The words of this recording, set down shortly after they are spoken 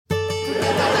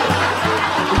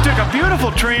We took a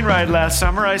beautiful train ride last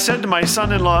summer. I said to my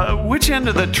son-in-law, which end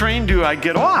of the train do I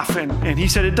get off? And he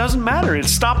said, it doesn't matter. It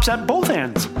stops at both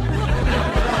ends.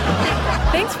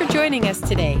 Thanks for joining us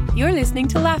today. You're listening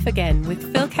to Laugh Again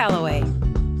with Phil Callaway.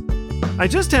 I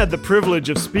just had the privilege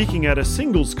of speaking at a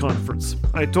singles conference.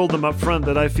 I told them up front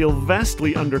that I feel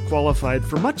vastly underqualified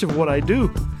for much of what I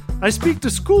do. I speak to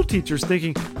school teachers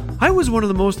thinking, I was one of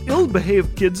the most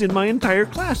ill-behaved kids in my entire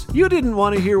class. You didn't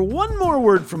want to hear one more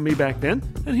word from me back then,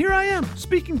 and here I am,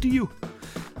 speaking to you.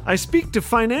 I speak to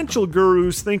financial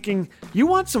gurus thinking, you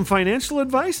want some financial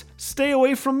advice? Stay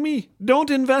away from me.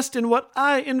 Don't invest in what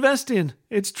I invest in.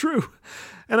 It's true.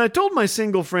 And I told my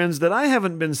single friends that I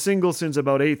haven't been single since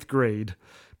about 8th grade.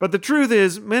 But the truth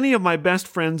is, many of my best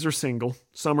friends are single.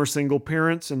 Some are single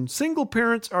parents, and single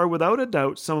parents are without a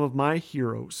doubt some of my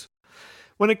heroes.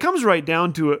 When it comes right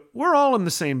down to it, we're all in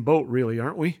the same boat, really,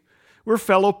 aren't we? We're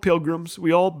fellow pilgrims.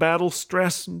 We all battle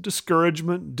stress and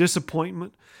discouragement,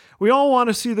 disappointment. We all want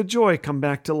to see the joy come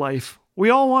back to life. We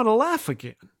all want to laugh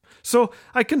again. So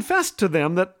I confessed to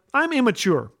them that I'm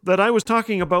immature, that I was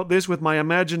talking about this with my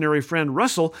imaginary friend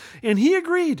Russell, and he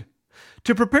agreed.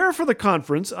 To prepare for the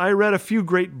conference, I read a few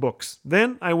great books.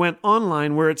 Then I went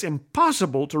online where it's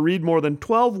impossible to read more than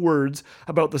 12 words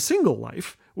about the single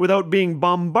life without being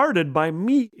bombarded by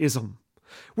me-ism.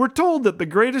 We're told that the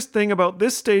greatest thing about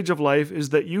this stage of life is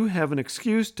that you have an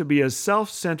excuse to be as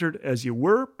self-centered as you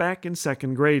were back in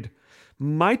 2nd grade.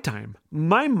 My time,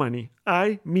 my money,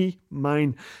 I, me,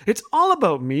 mine. It's all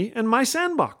about me and my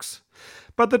sandbox.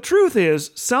 But the truth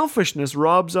is, selfishness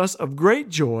robs us of great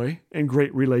joy and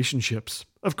great relationships.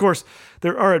 Of course,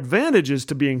 there are advantages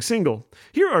to being single.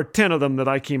 Here are 10 of them that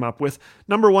I came up with.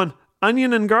 Number 1,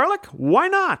 onion and garlic? Why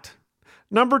not?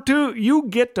 Number 2, you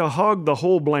get to hog the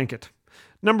whole blanket.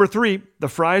 Number 3, the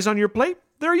fries on your plate,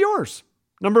 they're yours.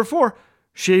 Number 4,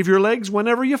 shave your legs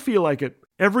whenever you feel like it.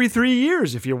 Every 3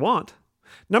 years if you want.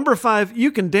 Number 5,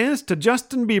 you can dance to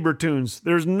Justin Bieber tunes.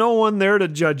 There's no one there to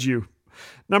judge you.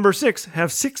 Number 6,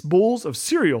 have 6 bowls of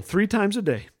cereal 3 times a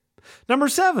day. Number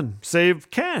 7,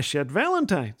 save cash at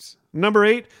Valentine's. Number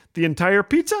 8, the entire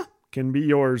pizza can be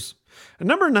yours. And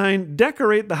number 9,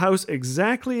 decorate the house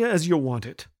exactly as you want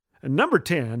it. And number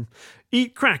 10,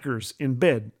 eat crackers in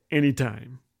bed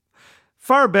anytime.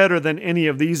 Far better than any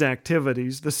of these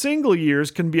activities, the single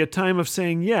years can be a time of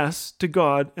saying yes to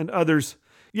God and others.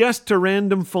 Yes to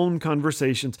random phone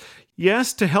conversations.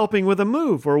 Yes to helping with a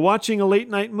move or watching a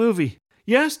late-night movie.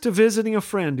 Yes to visiting a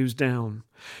friend who's down.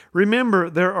 Remember,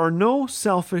 there are no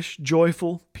selfish,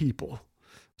 joyful people.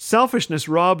 Selfishness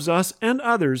robs us and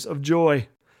others of joy.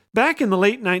 Back in the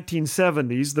late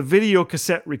 1970s, the video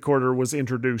cassette recorder was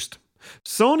introduced.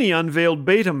 Sony unveiled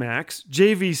Betamax,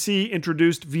 JVC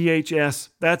introduced VHS.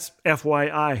 That's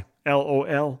FYI,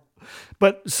 LOL.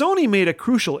 But Sony made a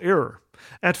crucial error.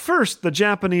 At first, the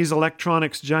Japanese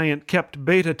electronics giant kept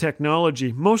beta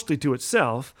technology mostly to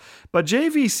itself, but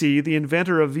JVC, the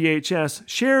inventor of VHS,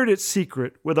 shared its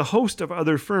secret with a host of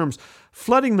other firms,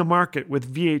 flooding the market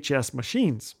with VHS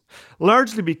machines.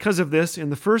 Largely because of this,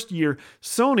 in the first year,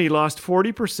 Sony lost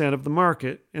 40% of the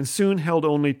market and soon held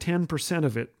only 10%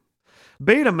 of it.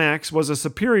 Betamax was a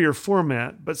superior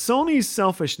format, but Sony's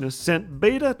selfishness sent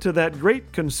Beta to that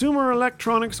great consumer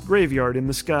electronics graveyard in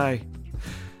the sky.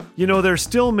 You know, they're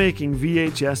still making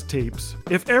VHS tapes.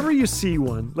 If ever you see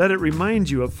one, let it remind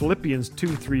you of Philippians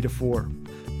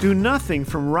 2:3-4. Do nothing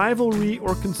from rivalry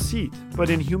or conceit, but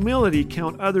in humility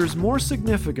count others more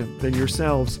significant than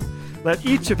yourselves. Let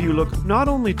each of you look not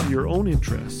only to your own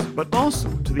interests, but also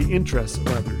to the interests of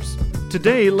others.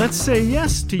 Today, let's say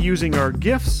yes to using our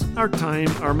gifts, our time,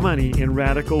 our money in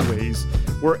radical ways.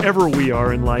 Wherever we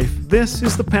are in life, this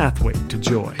is the pathway to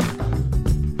joy.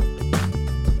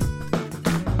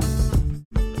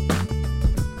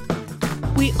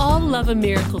 We all love a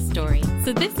miracle story,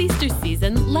 so this Easter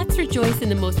season, let's rejoice in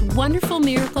the most wonderful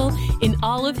miracle in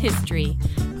all of history.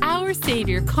 Our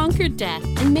Savior conquered death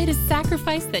and made a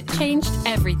sacrifice that changed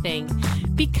everything.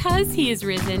 Because He is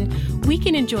risen, we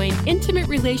can enjoy an intimate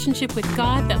relationship with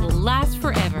God that will last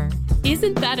forever.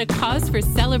 Isn't that a cause for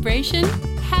celebration?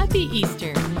 Happy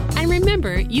Easter! And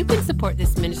remember, you can support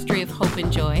this ministry of hope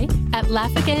and joy at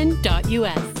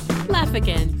laughagain.us. Laugh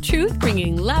Again, truth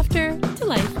bringing laughter to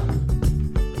life.